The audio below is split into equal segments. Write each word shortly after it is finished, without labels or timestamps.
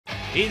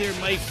Hey there,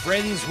 my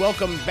friends.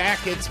 Welcome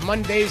back. It's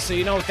Monday, so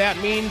you know what that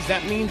means.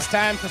 That means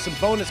time for some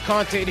bonus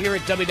content here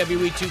at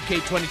WWE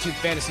 2K22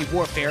 Fantasy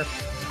Warfare.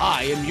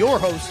 I am your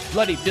host,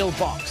 Bloody Bill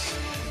Box.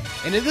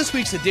 And in this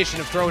week's edition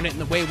of Throwing It in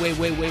the way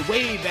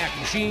back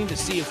machine to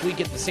see if we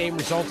get the same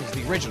result as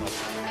the original,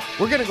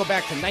 we're going to go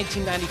back to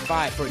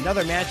 1995 for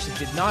another match that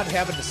did not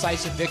have a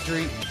decisive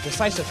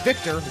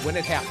victor when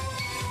it happened.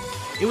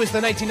 It was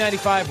the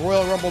 1995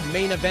 Royal Rumble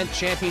Main Event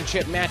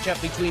Championship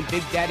matchup between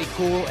Big Daddy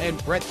Cool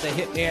and Bret the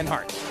Hitman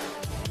Hart.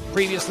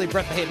 Previously,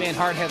 Bret the Hitman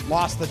Hart had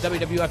lost the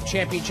WWF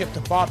Championship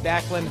to Bob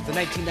Backlund at the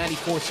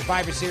 1994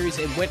 Survivor Series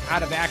and went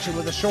out of action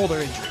with a shoulder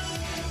injury.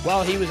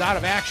 While he was out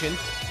of action,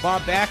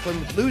 Bob Backlund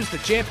would lose the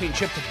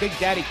championship to Big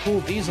Daddy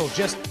Cool Diesel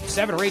just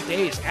 7 or 8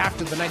 days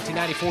after the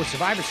 1994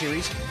 Survivor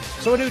Series,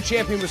 so a new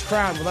champion was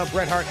crowned without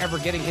Bret Hart ever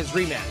getting his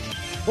rematch.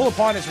 Well,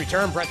 upon his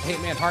return, Bret the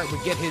Hitman Hart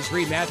would get his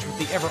rematch with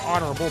the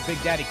ever-honorable Big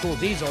Daddy Cool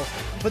Diesel,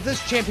 but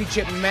this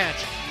championship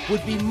match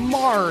would be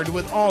marred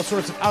with all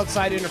sorts of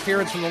outside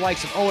interference from the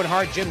likes of Owen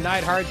Hart, Jim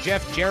Neidhart,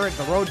 Jeff Jarrett,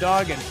 the Road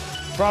Dogg, and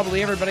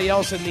probably everybody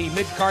else in the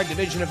mid-card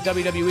division of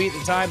WWE at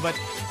the time, but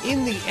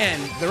in the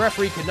end, the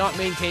referee could not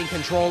maintain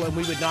control and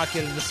we would not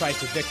get a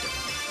decisive victor.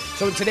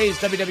 So in today's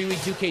WWE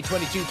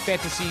 2K22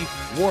 Fantasy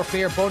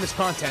Warfare bonus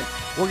content,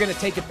 we're going to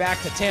take it back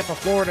to Tampa,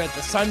 Florida at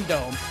the Sun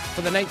Dome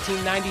for the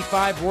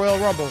 1995 Royal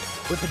Rumble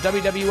with the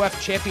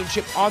WWF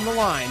Championship on the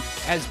line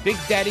as Big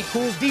Daddy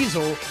Cool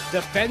Diesel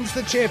defends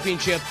the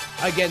championship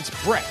against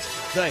Bret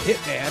the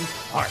Hitman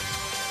Hart.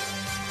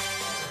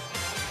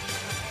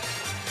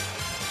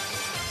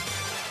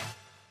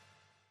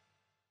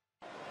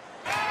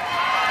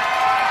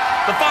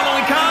 The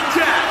following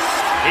contest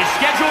is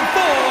scheduled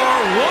for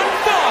one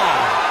fall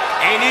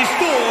and is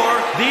for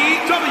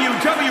the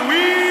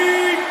WWE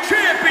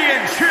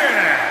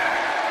Championship.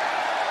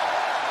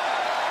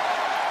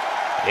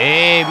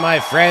 Hey, my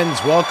friends,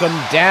 welcome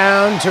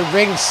down to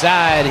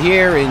ringside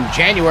here in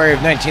January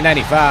of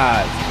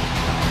 1995.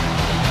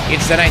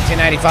 It's the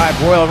 1995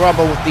 Royal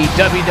Rumble with the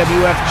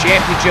WWF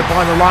Championship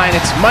on the line.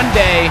 It's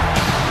Monday.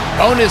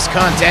 Bonus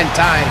content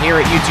time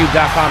here at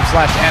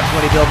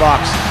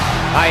youtube.com/@BloodyBillBox.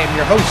 I am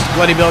your host,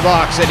 Bloody Bill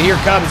Box, and here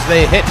comes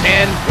the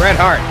Hitman, Bret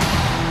Hart,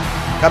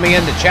 coming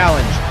in to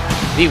challenge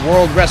the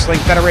World Wrestling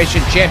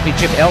Federation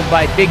Championship held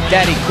by Big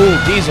Daddy Cool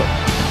Diesel.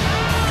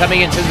 Coming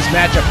into this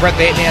matchup, Bret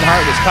the Hitman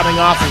Hart is coming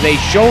off of a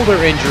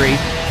shoulder injury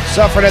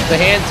suffered at the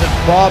hands of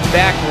Bob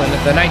Backlund at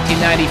the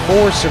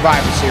 1994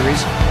 Survivor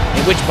Series,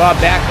 in which Bob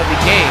Backlund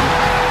became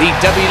the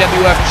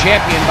WWF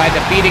Champion by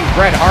defeating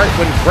Bret Hart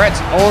when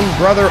Bret's own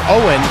brother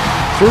Owen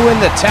threw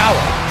in the towel.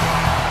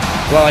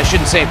 Well, I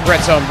shouldn't say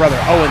Bret's own brother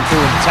Owen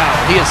threw in the towel.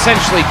 He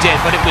essentially did,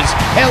 but it was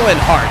Helen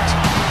Hart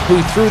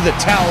who threw the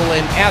towel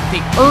in at the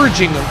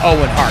urging of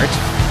Owen Hart.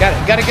 Got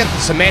to get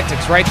the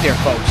semantics right there,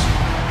 folks.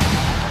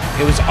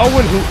 It was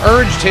Owen who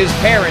urged his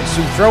parents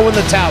to throw in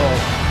the towel,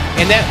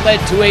 and that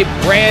led to a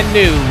brand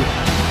new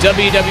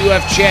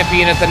WWF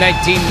champion at the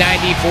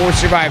 1994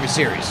 Survivor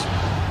Series.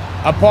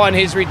 Upon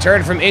his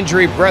return from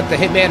injury, Bret the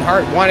Hitman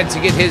Hart wanted to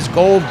get his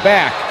gold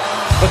back,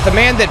 but the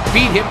man that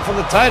beat him for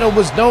the title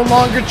was no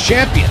longer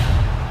champion.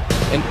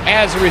 And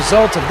as a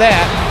result of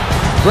that,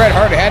 Bret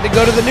Hart had to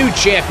go to the new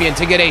champion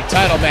to get a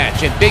title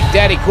match, and Big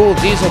Daddy Cool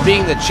Diesel,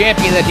 being the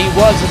champion that he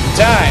was at the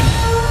time,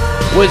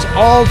 was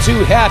all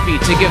too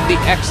happy to give the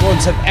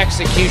excellence of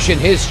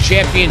execution his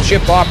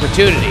championship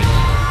opportunity.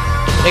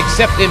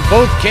 Except in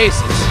both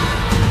cases,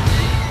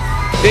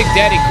 Big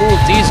Daddy Cool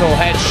Diesel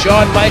had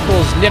Shawn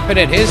Michaels nipping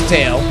at his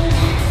tail,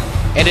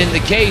 and in the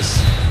case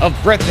of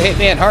Bret the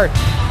Hitman Hart,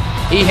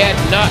 he had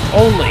not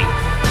only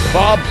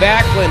Bob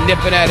Backlund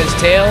nipping at his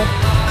tail,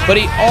 but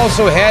he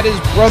also had his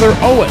brother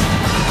Owen.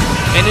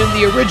 And in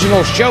the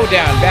original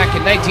showdown back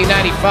in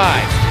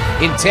 1995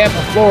 in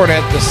Tampa, Florida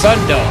at the Sun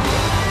Dome,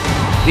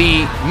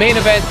 the main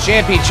event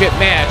championship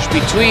match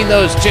between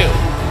those two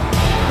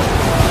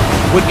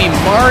would be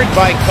marred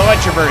by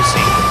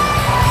controversy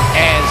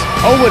as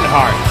Owen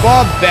Hart,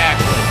 Bob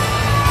Backlund,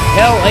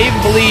 hell, I even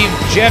believe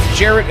Jeff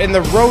Jarrett and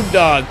the Road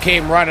Dogg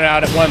came running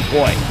out at one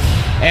point.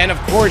 And of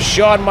course,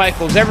 Shawn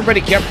Michaels. Everybody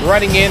kept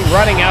running in,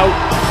 running out,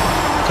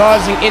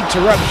 causing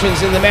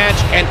interruptions in the match,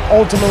 and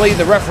ultimately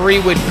the referee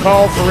would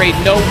call for a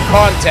no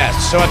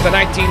contest. So at the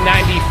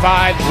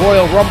 1995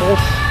 Royal Rumble,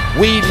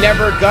 we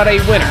never got a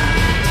winner.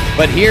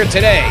 But here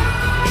today,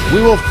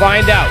 we will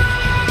find out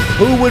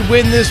who would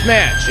win this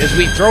match as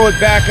we throw it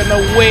back in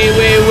the way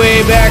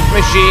back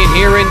machine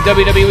here in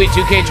WWE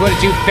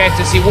 2K22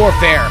 Fantasy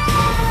Warfare.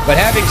 But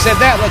having said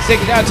that, let's take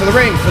it down to the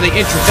ring for the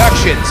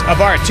introductions of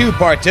our two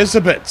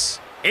participants.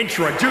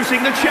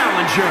 Introducing the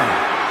challenger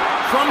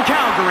from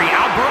Calgary,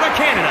 Alberta,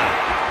 Canada,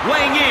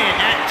 weighing in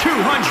at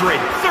 235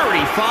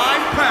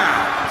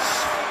 pounds,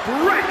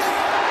 Bret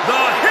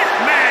the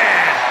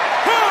Hitman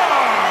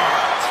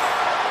Hart.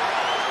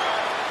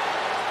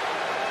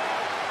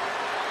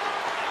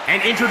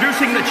 And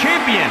introducing the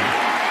champion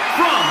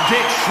from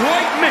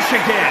Detroit,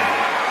 Michigan,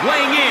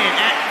 weighing in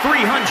at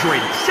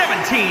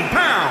 317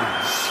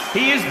 pounds,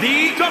 he is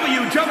the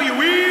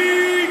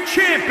WWE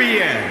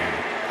Champion,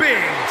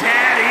 Big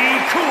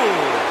Daddy Cool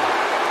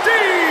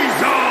Diesel.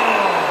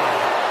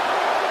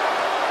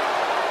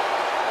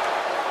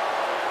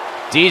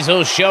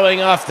 Diesel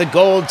showing off the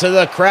gold to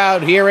the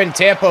crowd here in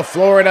Tampa,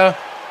 Florida.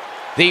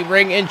 The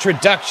ring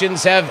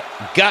introductions have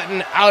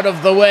gotten out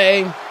of the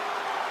way.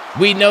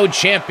 We know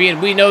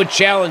champion, we know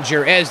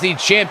challenger, as the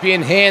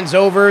champion hands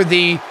over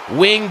the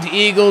Winged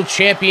Eagle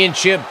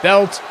Championship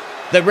belt.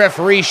 The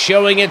referee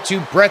showing it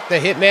to Bret the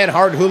Hitman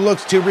Hart, who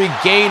looks to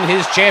regain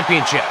his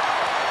championship.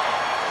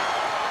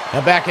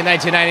 Now, back in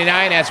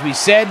 1999, as we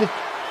said,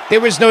 there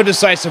was no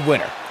decisive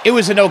winner. It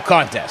was a no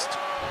contest.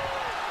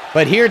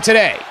 But here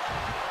today,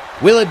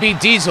 will it be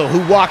Diesel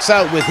who walks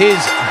out with his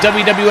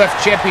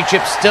WWF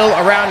Championship still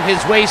around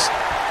his waist,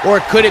 or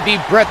could it be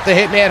Bret the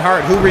Hitman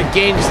Hart who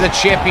regains the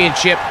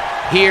championship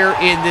here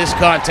in this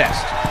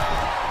contest?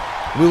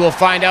 We will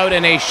find out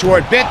in a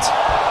short bit,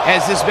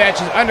 as this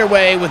match is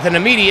underway with an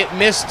immediate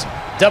missed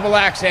double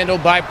axe handle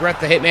by Bret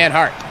the Hitman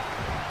Hart.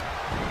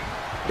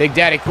 Big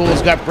Daddy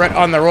Cool's got Bret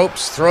on the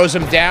ropes, throws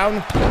him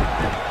down.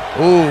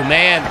 Ooh,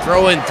 man,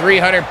 throwing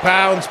 300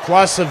 pounds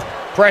plus of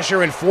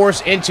pressure and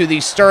force into the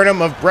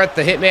sternum of Bret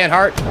the Hitman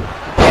Hart.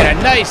 And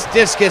a nice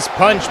discus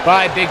punch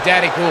by Big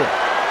Daddy Cool.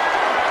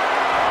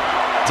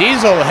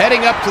 Diesel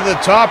heading up to the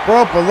top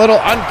rope, a little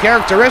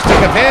uncharacteristic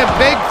of him.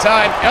 Big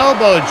time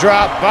elbow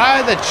drop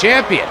by the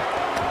champion.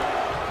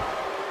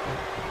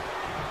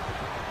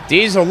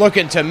 Diesel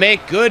looking to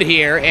make good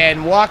here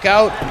and walk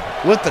out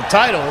with the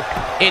title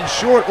in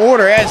short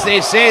order. As they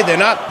say, they're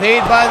not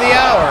paid by the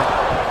hour.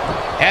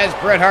 As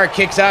Bret Hart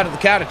kicks out of the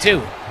count of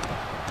 2.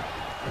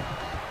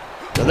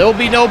 So there'll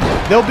be no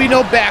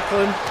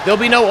Backlund, there'll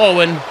be no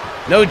Owen,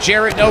 no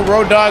Jarrett, no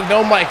Road Dogg,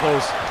 no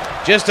Michaels.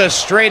 Just a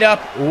straight up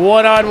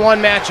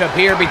one-on-one matchup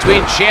here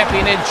between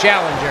champion and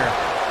challenger,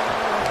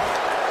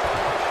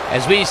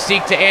 as we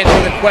seek to answer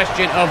the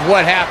question of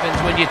what happens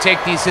when you take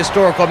these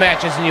historical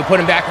matches and you put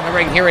them back in the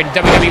ring here in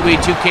WWE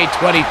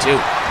 2K22.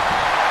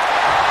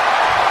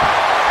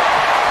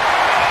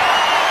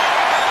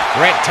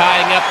 Bret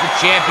tying up the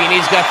champion.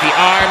 He's got the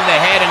arm, the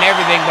head, and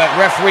everything, but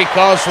referee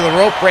calls for the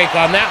rope break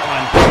on that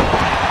one.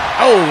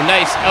 Oh,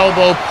 nice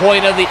elbow,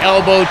 point of the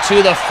elbow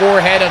to the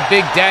forehead of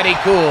Big Daddy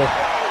Cool.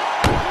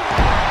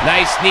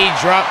 Nice knee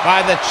drop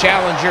by the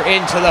challenger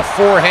into the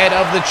forehead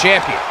of the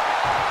champion.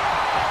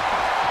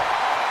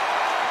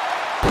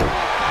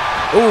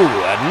 Ooh,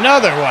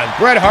 another one.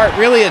 Bret Hart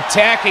really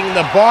attacking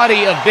the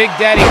body of Big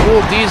Daddy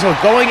Cool. Diesel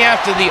going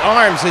after the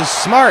arms is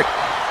smart.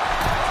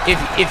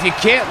 If you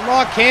can't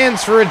lock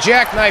hands for a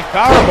jackknife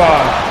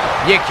powerbomb,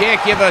 you can't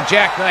give a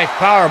jackknife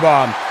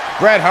powerbomb.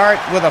 Bret Hart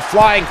with a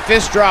flying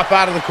fist drop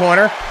out of the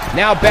corner.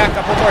 Now back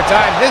up one more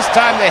time. This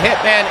time the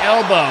Hitman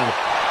elbow.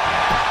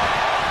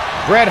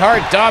 Bret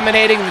Hart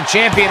dominating the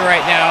champion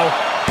right now.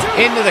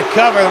 Into the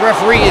cover. The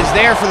referee is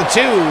there for the 2,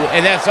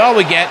 and that's all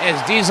we get, as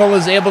Diesel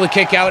is able to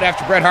kick out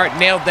after Bret Hart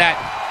nailed that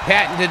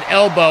patented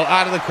elbow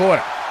out of the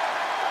corner.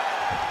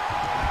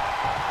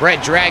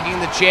 Bret dragging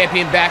the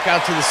champion back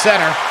out to the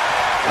center.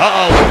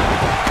 Uh-oh.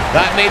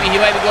 Thought maybe he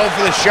might be going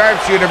for the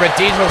sharpshooter, but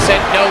Diesel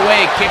said no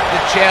way, kicked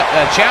the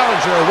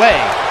challenger away.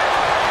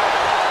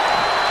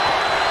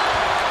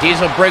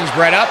 Diesel brings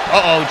Bret up.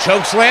 Uh-oh,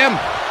 choke slam.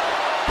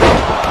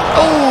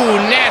 Oh,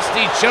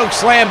 nasty choke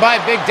slam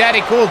by Big Daddy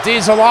Cool.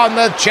 Diesel on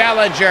the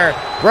challenger.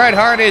 Bret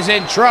Hart is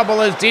in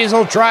trouble as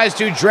Diesel tries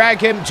to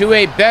drag him to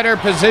a better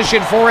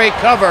position for a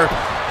cover.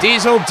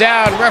 Diesel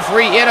down,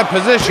 referee in a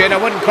position. I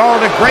wouldn't call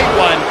it a great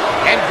one.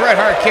 And Bret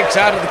Hart kicks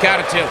out of the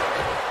count of 2.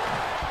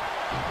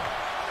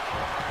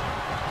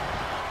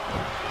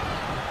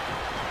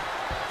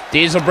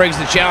 Diesel brings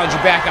the challenger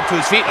back up to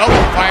his feet. Oh,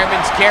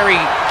 fireman's carry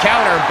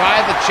counter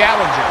by the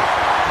challenger.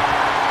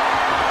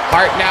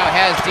 Hart now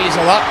has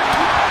Diesel up.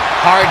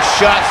 Hard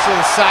shots to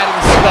the side of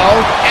the skull,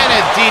 and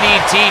a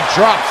DDT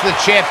drops the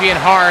champion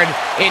hard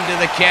into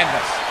the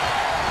canvas.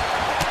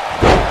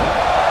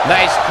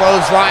 Nice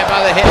clothesline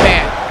by the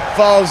Hitman.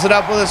 Follows it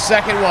up with a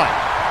second one.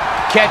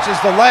 Catches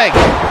the leg.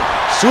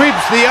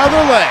 Sweeps the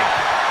other leg.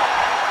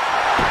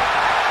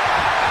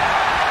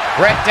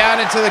 Bret down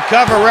into the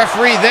cover.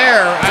 Referee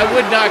there. I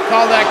would not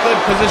call that good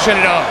position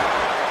at all.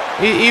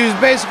 He was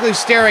basically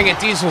staring at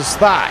Diesel's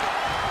thigh.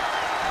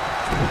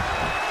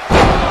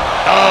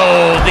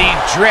 Oh, the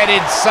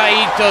dreaded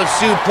Saito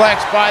suplex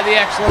by the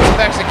excellence of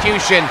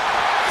execution.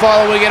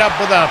 Following it up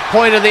with a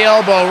point of the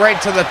elbow right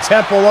to the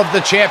temple of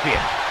the champion.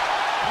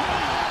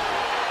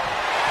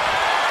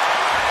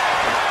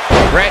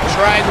 Bret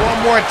trying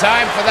one more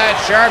time for that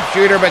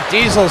sharpshooter, but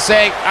Diesel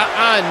saying,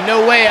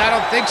 no way, I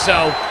don't think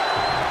so.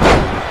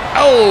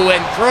 Oh,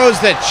 and throws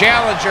the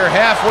challenger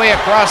halfway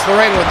across the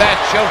ring with that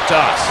choke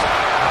toss.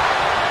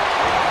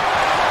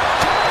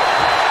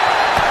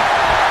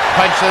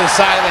 Punch to the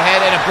side of the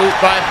head and a boot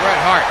by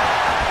Bret Hart.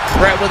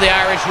 Bret with the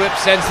Irish whip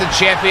sends the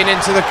champion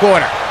into the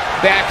corner.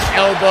 Back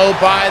elbow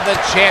by the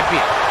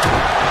champion.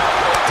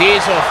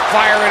 Diesel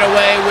firing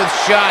away with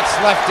shots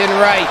left and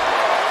right.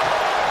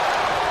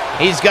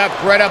 He's got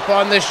Bret up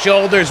on the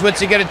shoulders. What's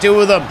he going to do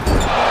with him?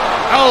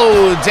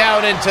 Oh,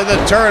 down into the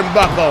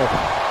turnbuckle.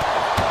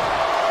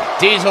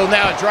 Diesel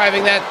now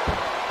driving that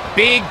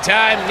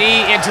big-time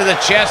knee into the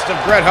chest of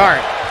Bret Hart.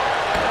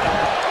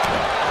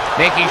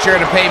 Making sure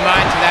to pay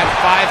mind to that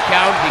 5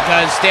 count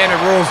because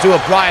standard rules do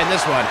apply in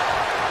this one.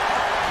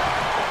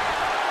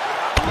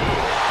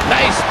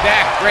 Nice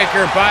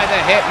backbreaker by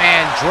the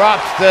Hitman.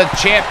 Drops the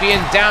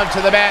champion down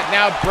to the mat.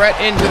 Now Bret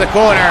into the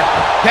corner.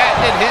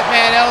 Patented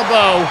Hitman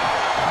elbow.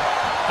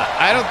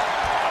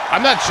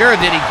 I'm not sure.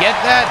 Did he get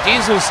that?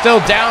 Diesel's still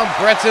down.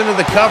 Bret's into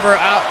the cover.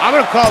 I'm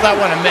going to call that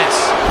one a miss.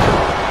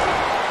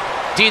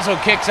 Diesel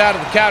kicks out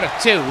of the count of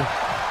 2.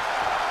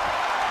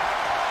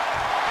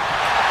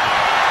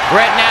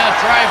 Bret now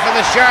trying for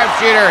the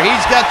sharpshooter.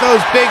 He's got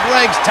those big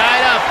legs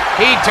tied up.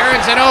 He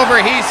turns it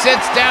over. He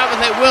sits down with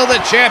it. Will the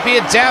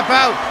champion tap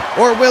out?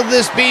 Or will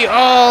this be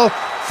all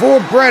for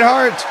Bret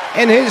Hart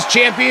and his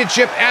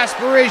championship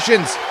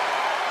aspirations?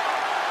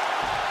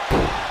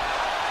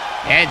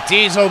 And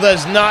Diesel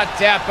does not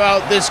tap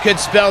out. This could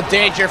spell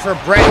danger for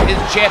Bret and his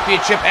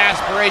championship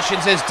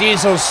aspirations as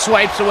Diesel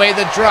swipes away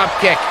the drop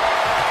kick.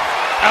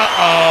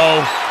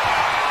 Uh-oh.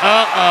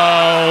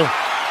 Uh-oh.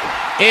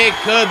 It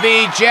could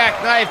be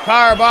jackknife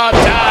powerbomb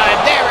time.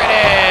 There it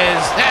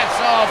is. That's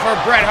all for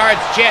Bret Hart's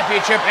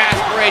championship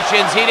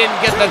aspirations. He didn't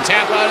get the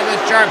tap out of the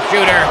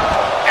sharpshooter.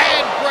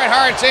 And Bret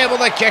Hart's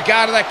able to kick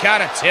out of the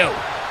count of 2.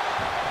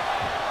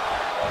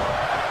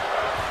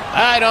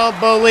 I don't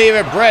believe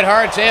it. Bret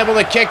Hart's able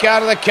to kick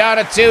out of the count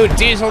of 2.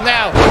 Diesel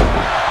now.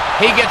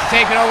 He gets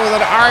taken over with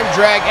an arm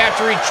drag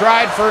after he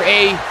tried for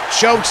a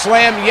choke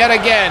slam yet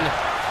again.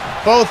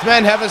 Both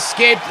men have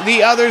escaped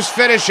the other's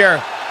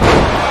finisher.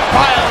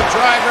 Pile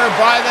driver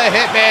by the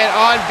Hitman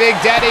on Big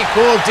Daddy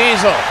Cool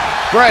Diesel.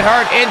 Bret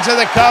Hart into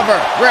the cover.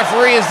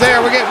 Referee is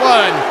there. We get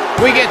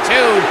 1, we get 2,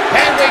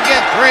 and we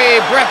get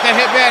 3. Bret the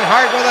Hitman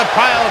Hart with a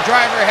pile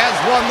driver has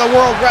won the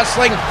World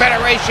Wrestling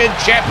Federation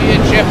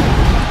Championship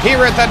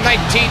here at the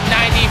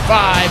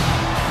 1995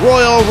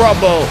 Royal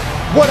Rumble.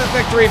 What a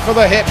victory for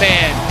the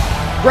Hitman.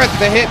 Bret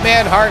the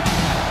Hitman Hart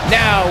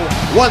now,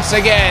 once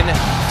again,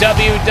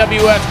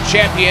 WWF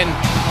Champion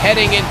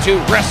heading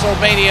into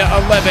WrestleMania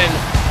XI.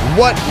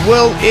 What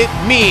will it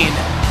mean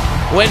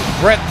when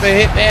Bret the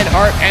Hitman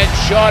Hart and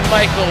Shawn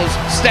Michaels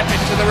step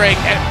into the ring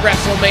at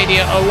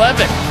WrestleMania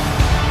XI?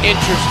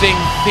 Interesting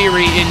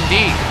theory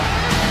indeed.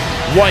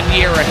 1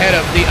 year ahead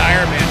of the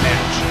Iron Man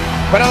match.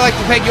 But I'd like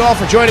to thank you all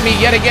for joining me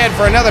yet again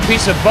for another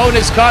piece of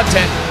bonus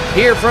content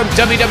here from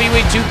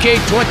WWE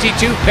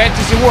 2K22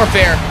 Fantasy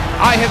Warfare.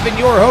 I have been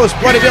your host,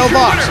 Bloody Bill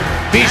Vox.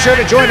 Be sure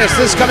to join us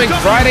this coming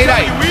Friday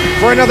night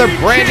for another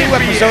brand new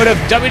episode of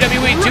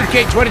WWE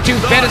 2K22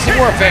 Fantasy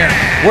Warfare,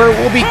 where it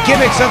will be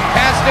gimmicks of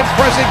past and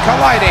present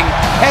colliding,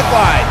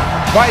 headlined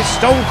by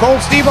Stone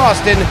Cold Steve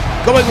Austin,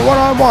 going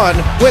one-on-one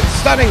with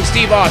Stunning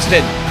Steve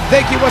Austin.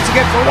 Thank you once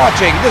again for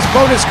watching this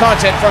bonus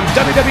content from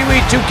WWE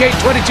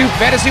 2K22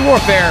 Fantasy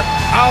Warfare.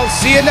 I'll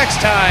see you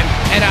next time,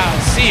 and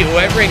I'll see you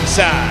at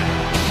ringside.